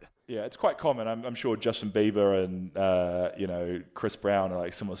that. Yeah, it's quite common. I'm sure Justin Bieber and Chris Brown are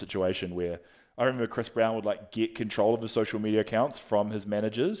like similar situation where I remember Chris Brown would like get control of his social media accounts from his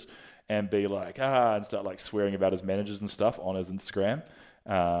managers and be like, and start like swearing about his managers and stuff on his Instagram.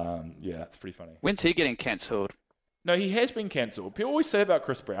 Yeah, it's pretty funny. When's he getting cancelled? No, he has been cancelled. People always say about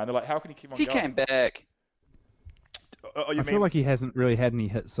Chris Brown, they're like, how can he keep on going? He came back. I feel like he hasn't really had any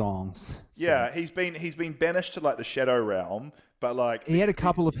hit songs. Yeah, he's been banished to like the shadow realm, but like he had a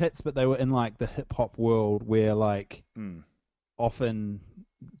couple of hits, but they were in like the hip hop world where like often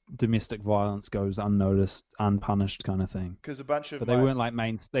domestic violence goes unnoticed, unpunished, kind of thing. Because a bunch of, but they weren't like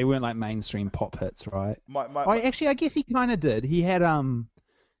mainstream pop hits, right? Actually, I guess he kind of did. He had,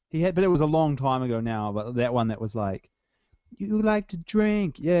 but it was a long time ago now. But that one that was like, you like to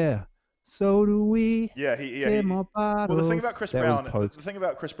drink, yeah. So do we. Yeah, More bottles. Well, the thing about Chris That Brown, was the post. thing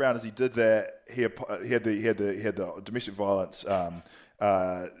about Chris Brown is he did that. He had the domestic violence.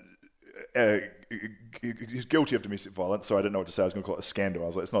 He's guilty of domestic violence, so I didn't know what to say. I was going to call it a scandal. I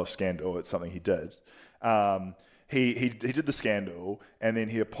was like, it's not a scandal. It's something he did. He did the scandal, and then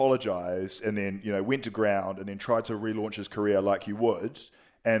he apologized, and then went to ground, and then tried to relaunch his career like you would.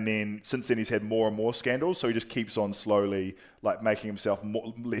 And then since then he's had more and more scandals, so he just keeps on slowly like making himself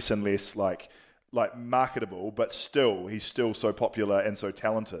less and less like marketable, but he's still so popular and so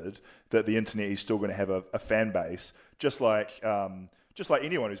talented that the internet is still going to have a fan base, just like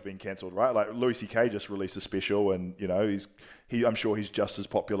anyone who's been cancelled, right? Like Louis C.K. just released a special, and I'm sure he's just as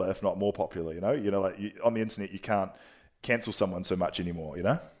popular, if not more popular. On the internet you can't cancel someone so much anymore.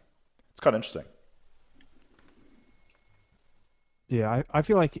 It's kind of interesting. Yeah, I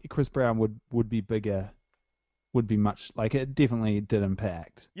feel like Chris Brown would be bigger, would be much, like, it definitely did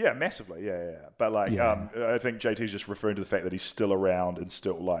impact. Yeah, massively, yeah. But I think JT's just referring to the fact that he's still around and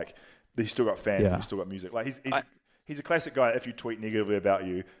still he's still got fans, and he's still got music. Like he's a classic guy. If you tweet negatively about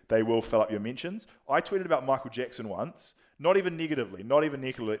you, they will fill up your mentions. I tweeted about Michael Jackson once, not even negatively. I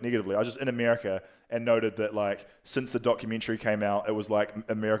was just in America and noted that since the documentary came out, it was like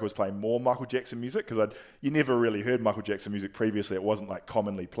America was playing more Michael Jackson music, because you never really heard Michael Jackson music previously. It wasn't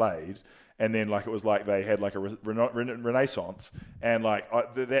commonly played, and then it was like they had a renaissance, and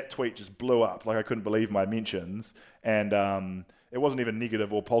that tweet just blew up. I couldn't believe my mentions, and it wasn't even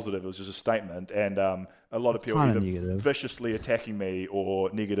negative or positive. It was just a statement, and a lot of people either viciously attacking me or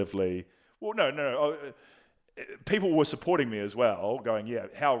negatively. Well, no. People were supporting me as well, going, "Yeah,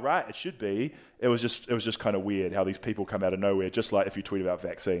 how right it should be." It was just kind of weird how these people come out of nowhere. Just like if you tweet about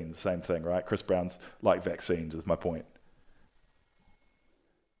vaccines, same thing, right? Chris Brown's like vaccines, is my point.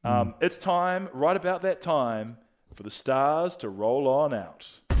 It's time, right about that time, for the stars to roll on out.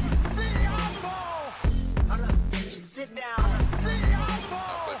 Sit down.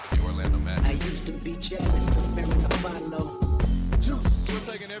 I used to be jealous of Mary Apollo. Juice. You're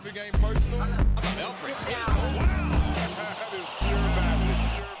taking every game personal. Sit down.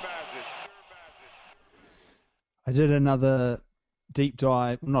 I did another deep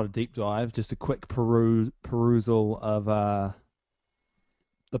dive, not a deep dive, just a quick perusal of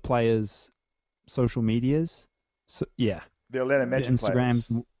the players' social medias. So yeah, the Atlanta Magic Instagram,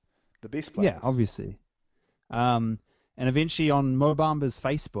 players, the best players. Yeah, obviously. And eventually on Mo Bamba's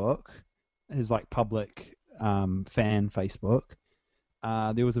Facebook, his public fan Facebook,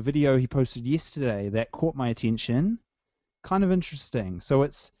 there was a video he posted yesterday that caught my attention. Kind of interesting. So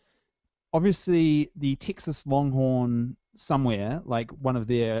it's obviously the Texas Longhorn somewhere, one of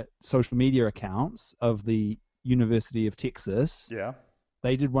their social media accounts of the University of Texas. Yeah.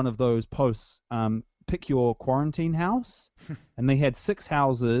 They did one of those posts, pick your quarantine house, and they had 6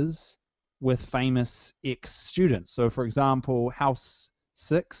 houses with famous ex-students. So, for example, house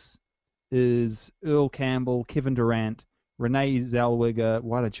 6 is Earl Campbell, Kevin Durant, Renee Zellweger.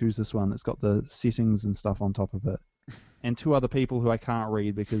 Why did I choose this one? It's got the settings and stuff on top of it. And 2 other people who I can't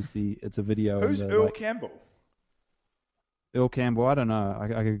read because it's a video. Who's Earl Campbell? Earl Campbell, I don't know.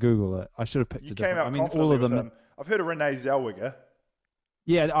 I could Google it. I should have picked it. You came out confidently all of them. With him. I've heard of Renee Zellweger.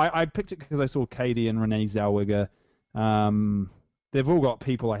 Yeah, I picked it because I saw Katie and Renee Zellweger. They've all got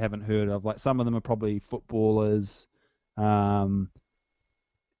people I haven't heard of. Some of them are probably footballers. Yeah.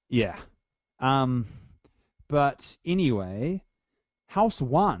 But anyway, House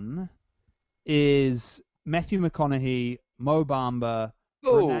 1 is Matthew McConaughey, Mo Bamba,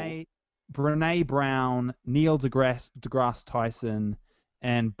 Brene Brown, Neil deGrasse Tyson,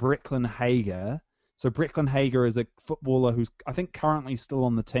 and Brecklin Hager. So Brecklin Hager is a footballer who's, I think, currently still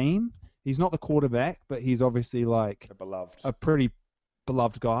on the team. He's not the quarterback, but he's obviously a pretty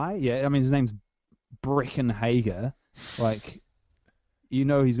beloved guy. Yeah, I mean, his name's Brecklin Hager. He's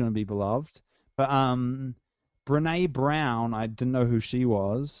going to be beloved. But Brene Brown, I didn't know who she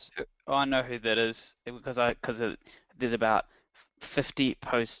was. Oh, I know who that is because there's about 50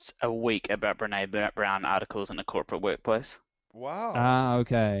 posts a week about Brene Brown articles in a corporate workplace. Wow.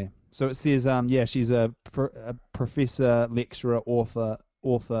 Okay. So it says, she's a professor, lecturer, author,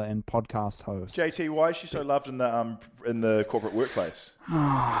 and podcast host. JT, why is she so loved in the corporate workplace?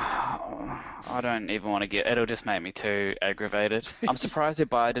 I don't even want to get. It'll just make me too aggravated. I'm surprised that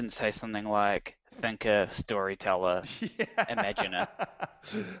Biden didn't say something like thinker, storyteller, imaginer.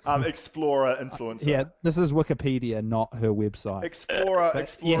 Explorer, influencer. Yeah, this is Wikipedia, not her website. Explorer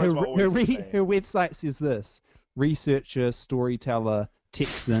is what always her website says this: researcher, storyteller,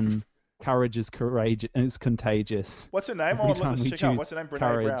 Texan. Courage is contagious. What's her name? Let's check out. What's her name? Brene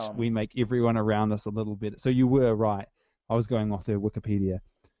courage, Brown. We make everyone around us a little bit. So you were right. I was going off their Wikipedia.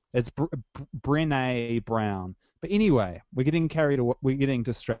 It's Brené Brown. But anyway, we're getting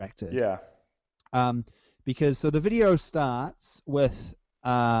distracted. Yeah. Because so the video starts with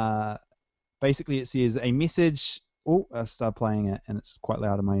basically it says a message. Oh, I started playing it and it's quite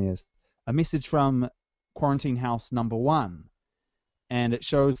loud in my ears. A message from quarantine house number 1, and it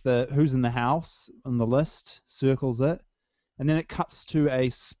shows who's in the house on the list, circles it, and then it cuts to a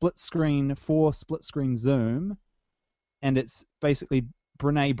split screen zoom, and it's basically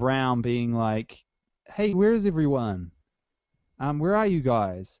Brené Brown being like, "Hey, where is everyone? Where are you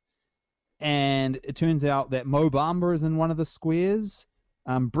guys?" And it turns out that Mo Bamba is in one of the squares,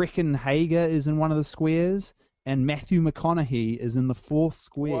 Brecken Hager is in one of the squares, and Matthew McConaughey is in the 4th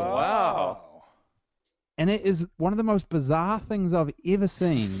square. Wow. And it is one of the most bizarre things I've ever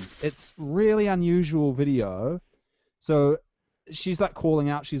seen. It's really unusual video. So she's like calling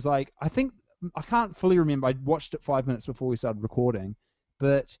out. She's like, I can't fully remember. I watched it 5 minutes before we started recording,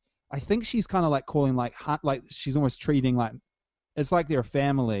 but I think she's kind of like calling like she's almost treating like it's like they're a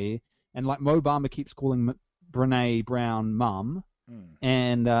family. And like Mo Bamba keeps calling Brené Brown mum.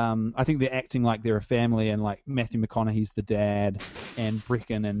 And I think they're acting like they're a family, and like Matthew McConaughey's the dad, and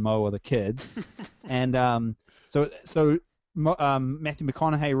Brecken and Mo are the kids. And so Matthew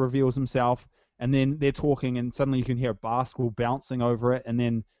McConaughey reveals himself, and then they're talking, and suddenly you can hear a basketball bouncing over it, and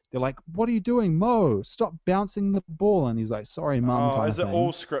then they're like, "What are you doing, Mo? Stop bouncing the ball!" And he's like, "Sorry, mum." Oh, is it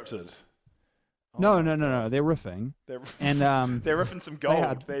all scripted? No. They're riffing. And they're riffing some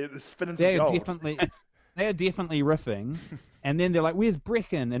gold. They're spinning some gold. They are definitely riffing. And then they're like, "Where's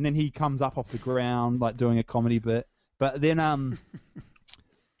Brecken?" And then he comes up off the ground, like doing a comedy bit. But then,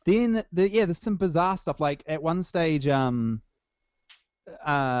 there's some bizarre stuff. Like at one stage, Matthew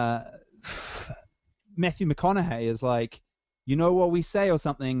McConaughey is like, "You know what we say," or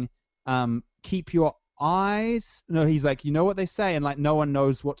something. Keep your eyes. No, he's like, "You know what they say," and like no one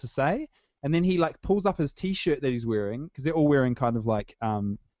knows what to say. And then he like pulls up his T-shirt that he's wearing, because they're all wearing kind of like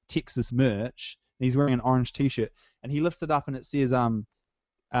Texas merch. And he's wearing an orange T-shirt, and he lifts it up, and it says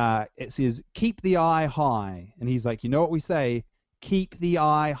 "Keep the eye high." And he's like, "You know what we say? Keep the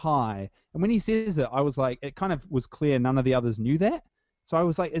eye high." And when he says it, I was like, it kind of was clear none of the others knew that. So I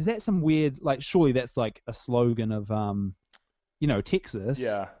was like, is that some weird, like, surely that's like a slogan of Texas.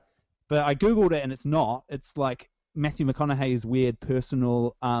 Yeah. But I googled it, and it's not. It's like Matthew McConaughey's weird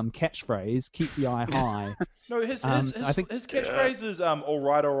personal catchphrase, "Keep the eye high." No, his catchphrase is all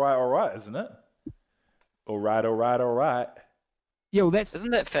right, isn't it? All right. Yeah, well,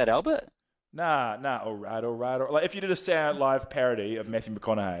 Isn't that Fat Albert? Nah, all right. Like if you did a Saturday Night Live parody of Matthew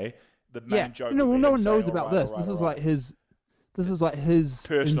McConaughey, the main joke. No, would be no him one saying, knows about this. This is like his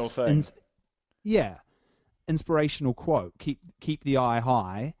personal thing. Inspirational quote. Keep the eye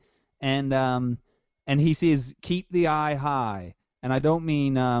high, and he says, "Keep the eye high," and I don't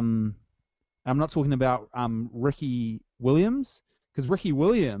mean I'm not talking about Ricky Williams, because Ricky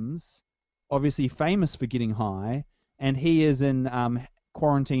Williams obviously famous for getting high, and he is in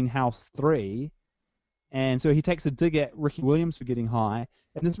Quarantine House 3, and so he takes a dig at Ricky Williams for getting high,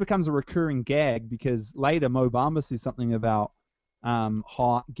 and this becomes a recurring gag because later Mo Bamba says something about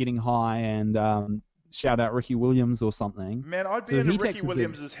getting high and shout out Ricky Williams or something. Man, I'd be in Ricky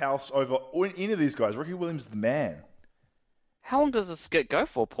Williams' house over any of these guys. Ricky Williams is the man. How long does the skit go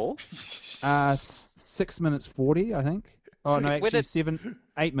for, Paul? 6 minutes 40, I think. Oh no, actually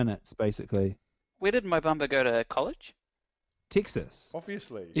 8 minutes basically. Where did Mo Bamba go to college? Texas.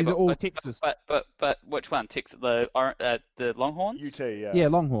 Obviously. Is it all Texas? But which one? Texas, the Longhorns? UT, yeah. Yeah,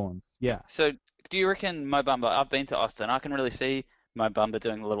 Longhorns. Yeah. So do you reckon Mo Bamba? I've been to Austin. I can really see Mo Bamba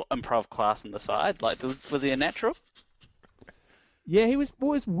doing a little improv class on the side. Like, was he a natural? Yeah, he was.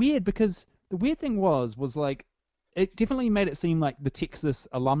 Well, it was weird because the weird thing was like it definitely made it seem like the Texas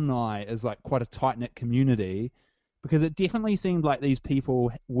alumni is like quite a tight knit community, because it definitely seemed like these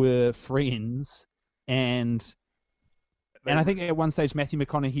people were friends, and I think at one stage Matthew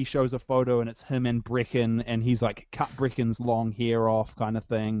McConaughey shows a photo and it's him and Brecken, and he's like cut Brecken's long hair off kind of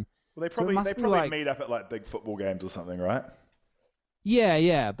thing. Well, they probably meet up at like big football games or something, right?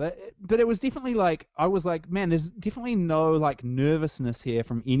 Yeah, but it was definitely like, I was like, man, there's definitely no like nervousness here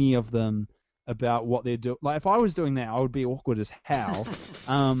from any of them about what they're doing. Like if I was doing that, I would be awkward as hell.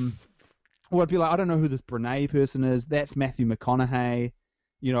 Or I'd be like, I don't know who this Brené person is. That's Matthew McConaughey.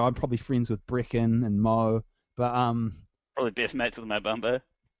 You know, I'm probably friends with Brecken and Mo, but probably best mates with Mo Bamba.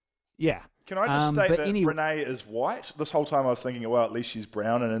 Yeah. Can I just state that Brené is white? This whole time I was thinking, well, at least she's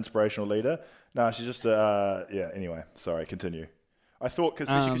brown and inspirational leader. No, she's just Anyway, sorry, continue. I thought,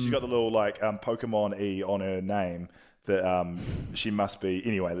 especially because she's got the little like Pokemon E on her name, that she must be.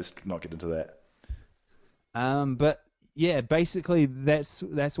 Anyway, let's not get into that. But yeah, basically that's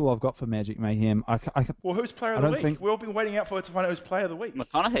all I've got for Magic Mayhem. Well, who's player of the week? We've all been waiting out for it to find out who's player of the week.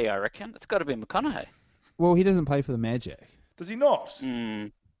 McConaughey, I reckon. It's got to be McConaughey. Well, he doesn't play for the Magic. Does he not?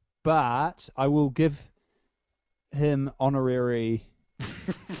 Mm. But I will give him honorary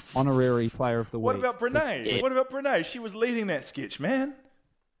player of the week. What about Brene? Yeah. What about Brene? She was leading that sketch, man.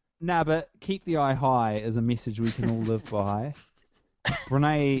 Nah, but keep the eye high is a message we can all live by.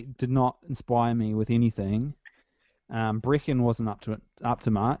 Brene did not inspire me with anything. Brecken wasn't up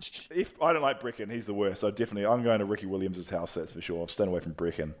to much. I don't like Brecken. He's the worst. I'm going to Ricky Williams' house, that's for sure. I'm staying away from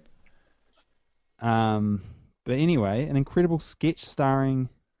Brecken. But anyway, an incredible sketch starring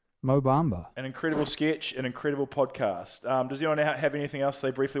Mo Bamba. An incredible sketch, an incredible podcast. Does anyone have anything else they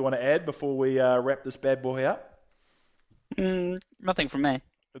briefly want to add before we wrap this bad boy up? Nothing from me.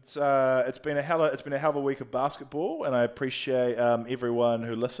 It's been a hell of a week of basketball, and I appreciate everyone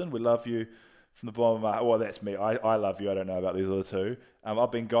who listened. We love you from the bottom of my heart. Well, that's me. I love you. I don't know about these other two.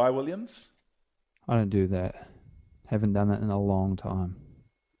 I've been Guy Williams. I don't do that. Haven't done it in a long time.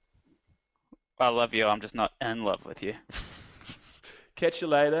 I love you. I'm just not in love with you. Catch you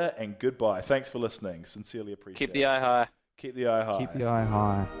later, and goodbye. Thanks for listening. Sincerely appreciate it. Keep the eye high. Keep the eye high. Keep the eye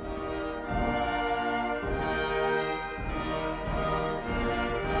high.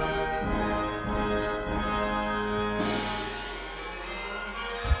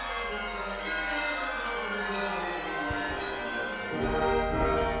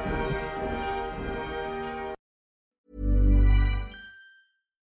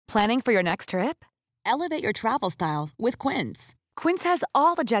 Planning for your next trip? Elevate your travel style with Quince. Quince has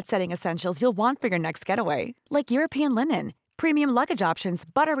all the jet-setting essentials you'll want for your next getaway, like European linen, premium luggage options,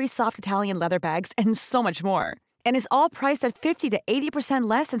 buttery soft Italian leather bags, and so much more. And is all priced at 50 to 80%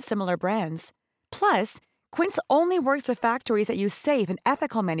 less than similar brands. Plus, Quince only works with factories that use safe and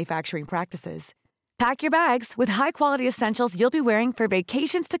ethical manufacturing practices. Pack your bags with high-quality essentials you'll be wearing for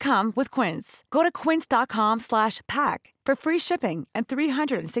vacations to come with Quince. Go to quince.com/pack for free shipping and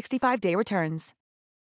 365-day returns.